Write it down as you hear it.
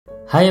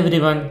Hi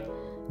everyone,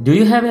 do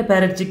you have a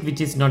parrot chick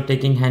which is not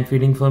taking hand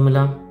feeding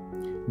formula?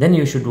 Then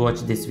you should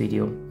watch this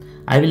video.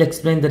 I will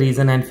explain the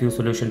reason and few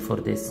solutions for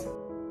this.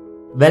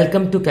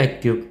 Welcome to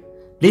CaiqueTube.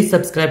 Please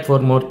subscribe for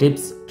more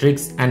tips,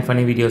 tricks and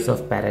funny videos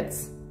of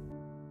parrots.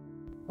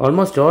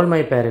 Almost all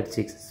my parrot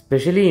chicks,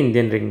 especially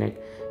Indian ringneck,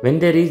 when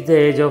they reach the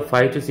age of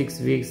 5 to 6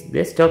 weeks,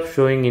 they stop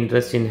showing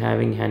interest in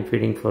having hand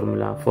feeding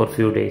formula for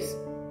few days.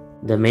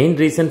 The main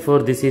reason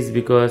for this is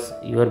because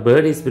your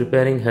bird is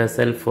preparing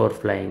herself for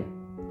flying.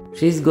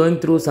 She is going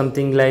through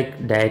something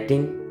like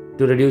dieting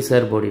to reduce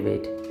her body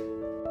weight.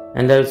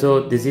 And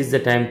also this is the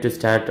time to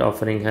start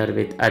offering her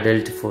with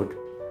adult food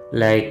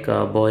like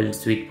boiled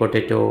sweet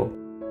potato,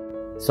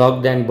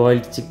 soaked and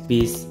boiled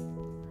chickpeas,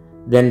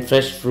 then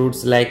fresh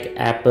fruits like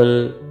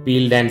apple,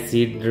 peeled and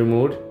seed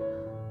removed,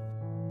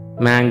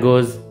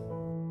 mangoes,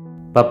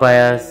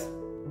 papayas,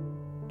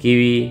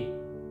 kiwi,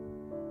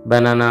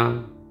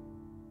 banana,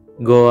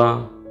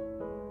 guava,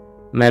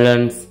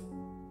 melons,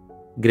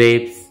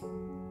 grapes,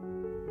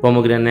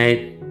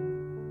 pomegranate,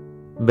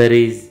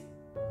 berries,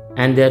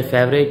 and their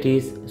favorite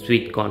is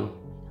sweet corn.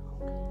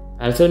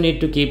 Also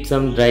need to keep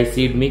some dry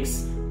seed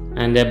mix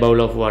and a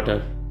bowl of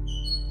water.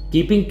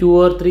 Keeping 2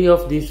 or 3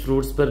 of these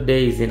fruits per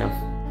day is enough.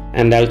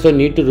 And also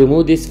need to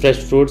remove these fresh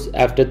fruits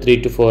after 3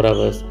 to 4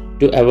 hours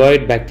to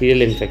avoid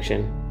bacterial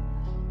infection.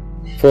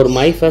 For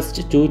my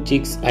first 2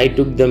 chicks, I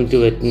took them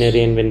to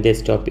veterinarian when they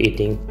stopped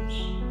eating.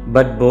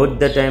 But both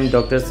the time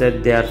doctor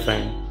said they are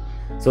fine.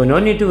 So no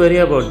need to worry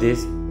about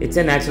this. It's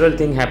a natural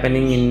thing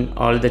happening in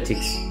all the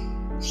chicks,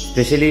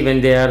 especially when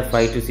they are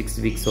 5 to 6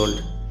 weeks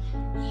old.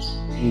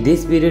 In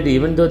this period,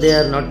 even though they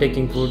are not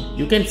taking food,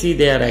 you can see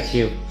they are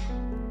active.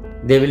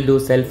 They will do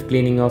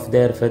self-cleaning of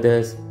their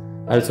feathers.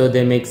 Also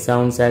they make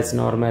sounds as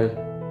normal.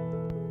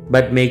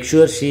 But make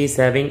sure she is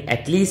having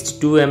at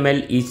least 2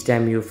 ml each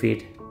time you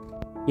feed.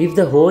 If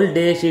the whole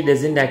day she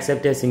doesn't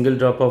accept a single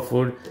drop of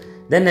food,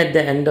 then at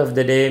the end of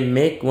the day,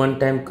 make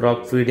one-time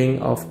crop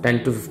feeding of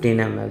 10 to 15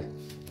 ml.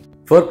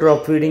 For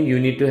crop feeding, you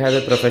need to have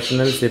a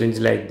professional syringe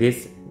like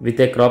this with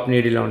a crop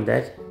needle on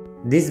that.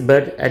 This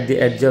bud at the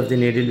edge of the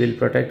needle will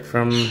protect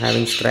from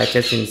having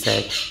scratches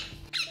inside.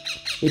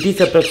 It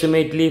is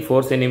approximately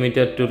 4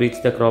 cm to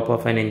reach the crop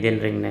of an Indian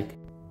ringneck.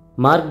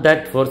 Mark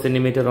that 4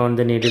 cm on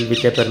the needle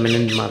with a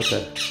permanent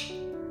marker.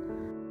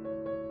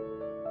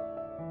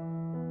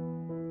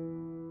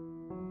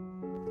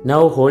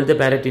 Now hold the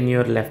parrot in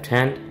your left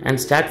hand and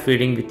start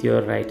feeding with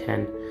your right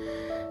hand.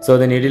 So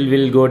the needle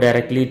will go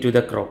directly to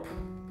the crop.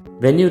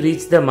 When you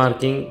reach the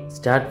marking,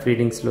 start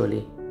feeding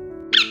slowly.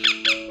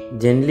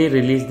 Gently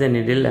release the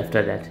needle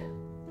after that.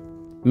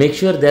 Make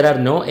sure there are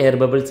no air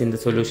bubbles in the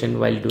solution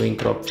while doing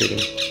crop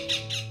feeding.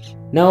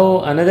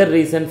 Now another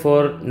reason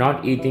for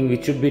not eating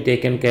which should be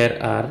taken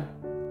care are,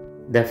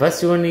 the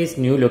first one is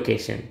new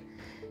location.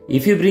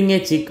 If you bring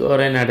a chick or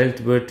an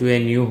adult bird to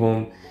a new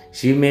home,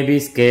 she may be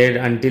scared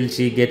until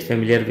she gets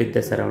familiar with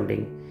the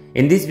surrounding.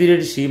 In this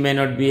period, she may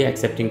not be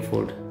accepting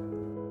food.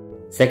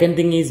 Second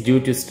thing is due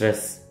to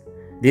stress.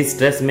 This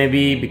stress may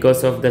be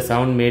because of the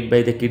sound made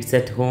by the kids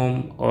at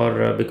home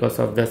or because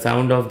of the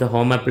sound of the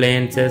home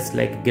appliances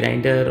like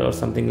grinder or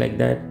something like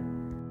that.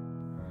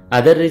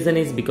 Other reason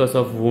is because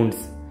of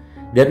wounds.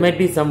 There might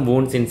be some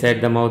wounds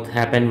inside the mouth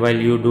happen while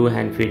you do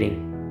hand feeding.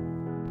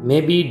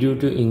 Maybe due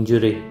to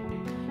injury.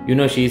 You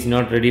know she is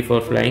not ready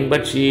for flying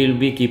but she will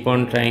be keep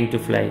on trying to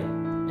fly.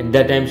 At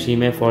that time she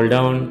may fall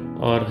down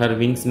or her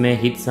wings may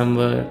hit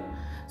somewhere.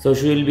 So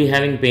she will be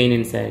having pain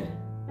inside.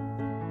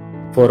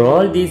 For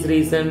all these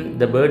reasons,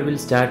 the bird will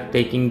start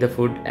taking the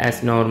food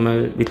as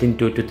normal within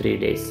 2 to 3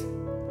 days.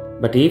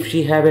 But if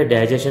she have a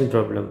digestion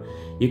problem,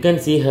 you can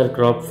see her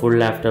crop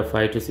full after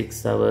 5 to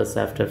 6 hours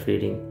after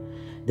feeding.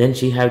 Then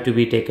she have to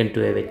be taken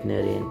to a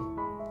veterinarian.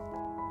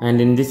 And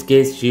in this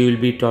case, she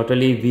will be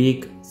totally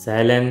weak,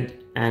 silent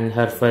and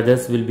her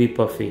feathers will be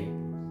puffy.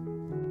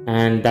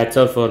 And that's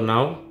all for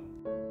now.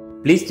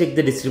 Please check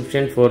the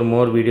description for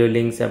more video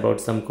links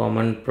about some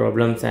common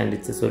problems and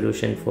its a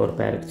solution for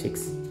parrot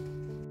chicks.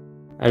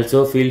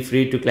 Also feel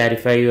free to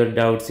clarify your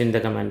doubts in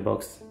the comment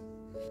box.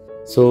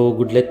 So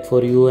good luck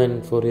for you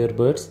and for your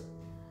birds.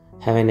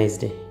 Have a nice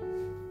day.